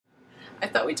I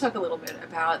thought we'd talk a little bit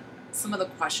about some of the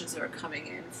questions that are coming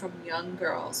in from young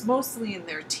girls, mostly in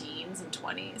their teens and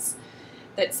 20s,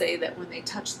 that say that when they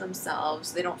touch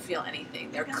themselves, they don't feel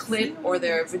anything. Their clit or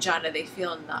their vagina, they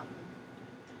feel numb.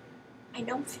 I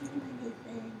don't feel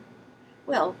anything.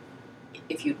 Well,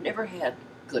 if you've never had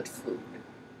good food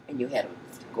and you had a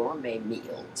gourmet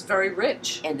meal, It's very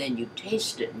rich. and then you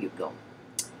taste it and you go,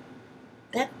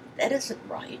 that isn't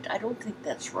right. I don't think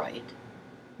that's right.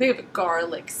 They have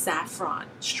garlic, saffron,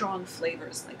 strong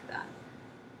flavors like that.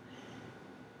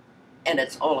 And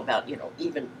it's all about,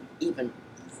 even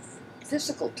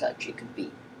physical touch. It can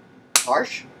be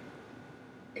harsh,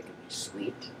 it can be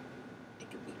sweet, it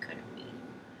can be kind of mean.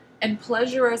 And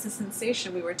pleasure as a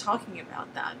sensation, we were talking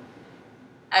about that.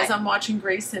 As I'm watching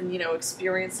Grayson,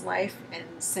 experience life and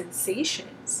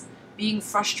sensations, being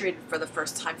frustrated for the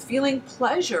first time, feeling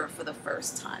pleasure for the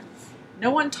first time. No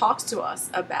one talks to us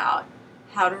about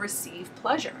how to receive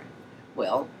pleasure.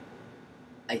 Well,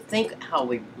 I think how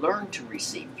we learn to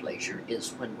receive pleasure is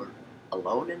when we're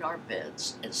alone in our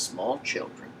beds as small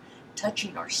children,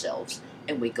 touching ourselves,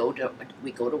 and we go to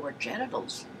our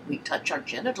genitals. We touch our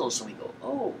genitals and we go,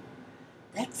 oh,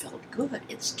 that felt good.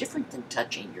 It's different than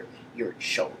touching your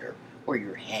shoulder or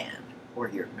your hand or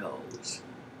your nose.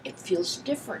 It feels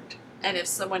different. And if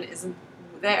someone isn't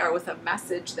there with a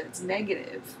message that's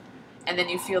negative, and then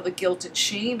you feel the guilt and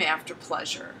shame after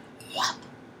pleasure. Whop!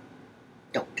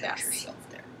 Don't touch yourself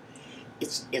there.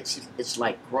 It's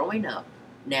like growing up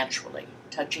naturally,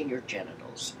 touching your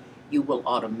genitals. You will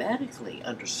automatically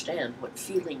understand what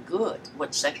feeling good,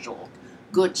 what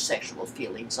good sexual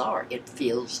feelings are. It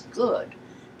feels good.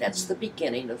 That's the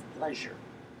beginning of pleasure.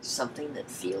 Something that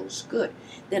feels good.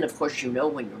 Then, of course, when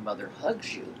your mother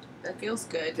hugs you. That feels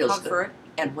good. Feels Comfort. Good.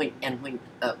 And when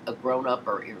a grown-up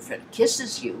or your friend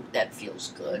kisses you, that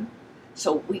feels good.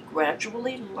 So we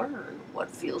gradually learn what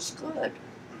feels good.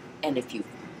 And if you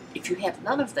have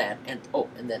none of that, and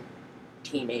then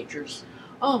teenagers.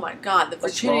 Oh my God, the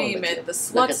virginity myth, the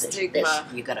slut stigma,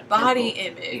 you got a body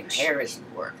pimple, image. Your hair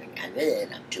isn't working, and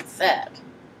then I'm too fat.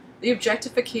 The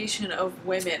objectification of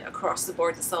women across the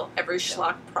board to sell every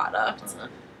schlock product. Uh-huh.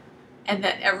 And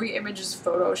that every image is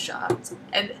photoshopped.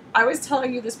 And I was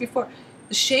telling you this before.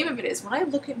 The shame of it is when I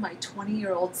look at my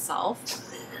 20-year-old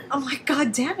self, I'm like,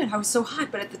 God damn it, I was so hot.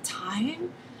 But at the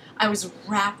time, I was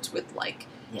wrapped with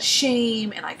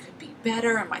shame, and I could be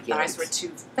better, and my thighs were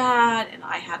too fat, and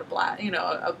I had a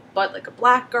butt like a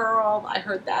black girl. I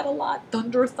heard that a lot.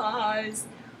 Thunder thighs.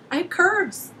 I had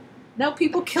curves. Now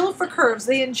people kill for curves.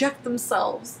 They inject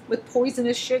themselves with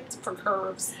poisonous shit for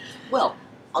curves. Well,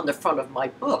 on the front of my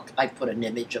book, I put an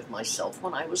image of myself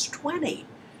when I was 20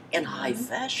 in high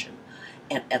fashion.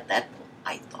 And at that point,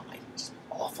 I thought I was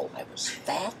awful. I was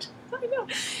fat. I know.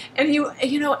 And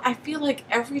I feel like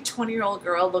every 20-year-old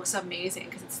girl looks amazing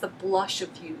because it's the blush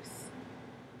of youth.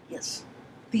 Yes.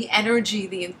 The energy,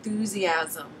 the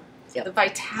enthusiasm, Yep. the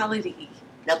vitality.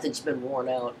 Nothing's been worn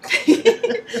out.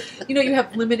 You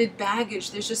have limited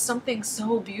baggage. There's just something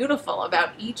so beautiful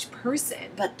about each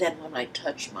person. But then when I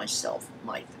touch myself,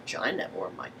 my vagina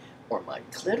or my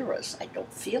clitoris, I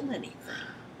don't feel anything.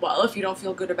 Well, if you don't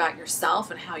feel good about yourself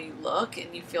and how you look,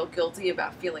 and you feel guilty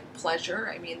about feeling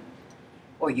pleasure,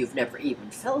 or you've never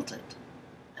even felt it.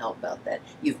 How about that?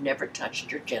 You've never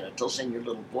touched your genitals, and your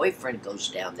little boyfriend goes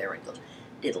down there and goes,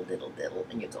 diddle, diddle, diddle,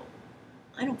 and you go,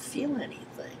 I don't feel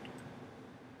anything.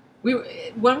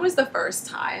 When was the first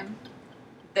time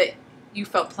that you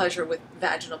felt pleasure with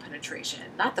vaginal penetration?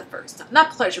 Not the first time. Not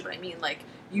pleasure, but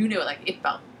you knew it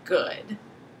felt good.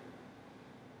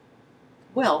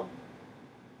 Well,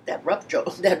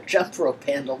 that jump rope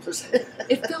handle was...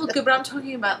 It felt good, but I'm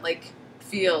talking about,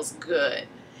 feels good.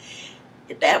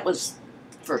 That was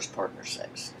first partner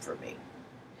sex for me.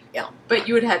 Yeah. But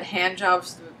you had hand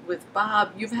jobs with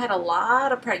Bob. You've had a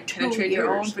lot of penetrate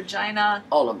your own vagina.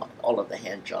 All of the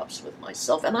hand jobs with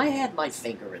myself, and I had my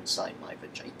finger inside my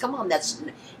vagina. Come on,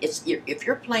 if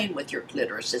you're playing with your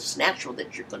clitoris, it's natural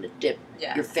that you're going to dip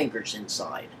your fingers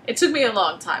inside. It took me a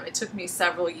long time. It took me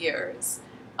several years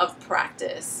of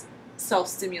practice,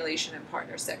 self-stimulation, and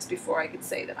partner sex before I could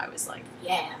say that I was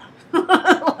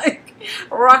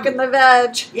rocking the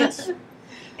veg. Yes.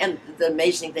 And the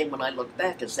amazing thing when I look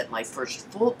back is that my first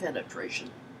full penetration,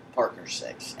 partner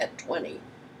sex, at 20,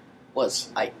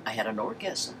 was I had an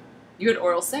orgasm. You had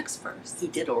oral sex first. He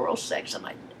did oral sex, and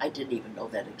I didn't even know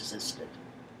that existed.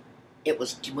 It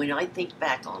was, when I think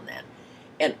back on that,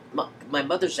 and my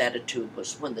mother's attitude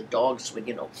was when the dogs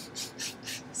would,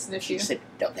 sniff she you. said,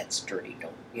 "No, that's dirty.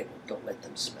 Don't let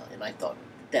them smell." And I thought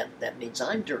that means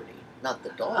I'm dirty, not the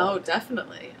dog. Oh,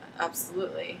 definitely,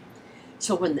 absolutely.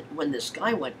 So when this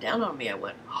guy went down on me, I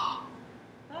went, oh,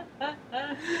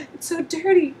 It's so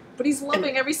dirty, but he's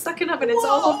loving every second of it. It's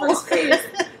all over his face.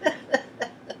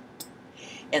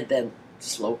 And then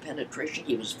slow penetration.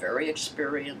 He was very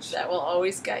experienced. That will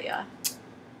always get ya.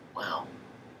 Wow.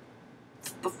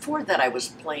 Before that, I was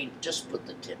plain just put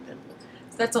the tip in.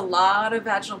 That's a lot of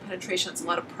vaginal penetration. It's a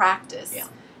lot of practice. Yeah.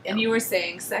 And you were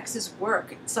saying sex is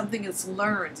work. It's something that's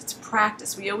learned. It's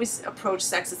practice. We always approach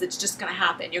sex as it's just going to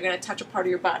happen. You're going to touch a part of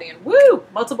your body and woo,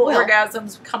 multiple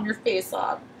orgasms come your face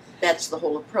off. That's the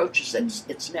whole approach. Is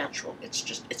it's natural.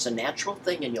 It's a natural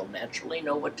thing, and you'll naturally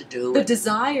know what to do. The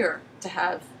desire to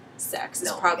have sex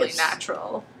is probably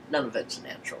natural. None of it's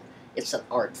natural. It's an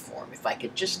art form. If I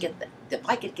could just get that, if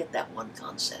I could get that one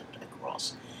concept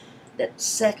across, that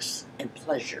sex and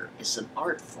pleasure is an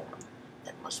art form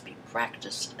that must be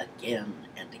practiced again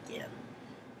and again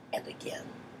and again.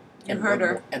 You heard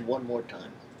her. And one more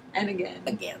time. And again.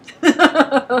 Again.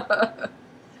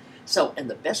 So, and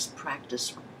the best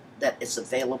practice that is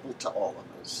available to all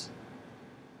of us,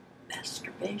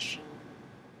 masturbation.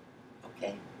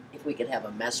 Okay? If we could have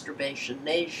a masturbation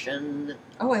nation.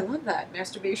 Oh, I love that.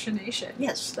 Masturbation Nation.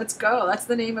 Yes. Let's go. That's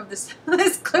the name of this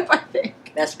clip, I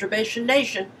think. Masturbation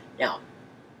Nation. Now,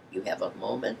 you have a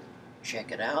moment,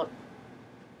 check it out,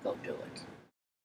 go do it.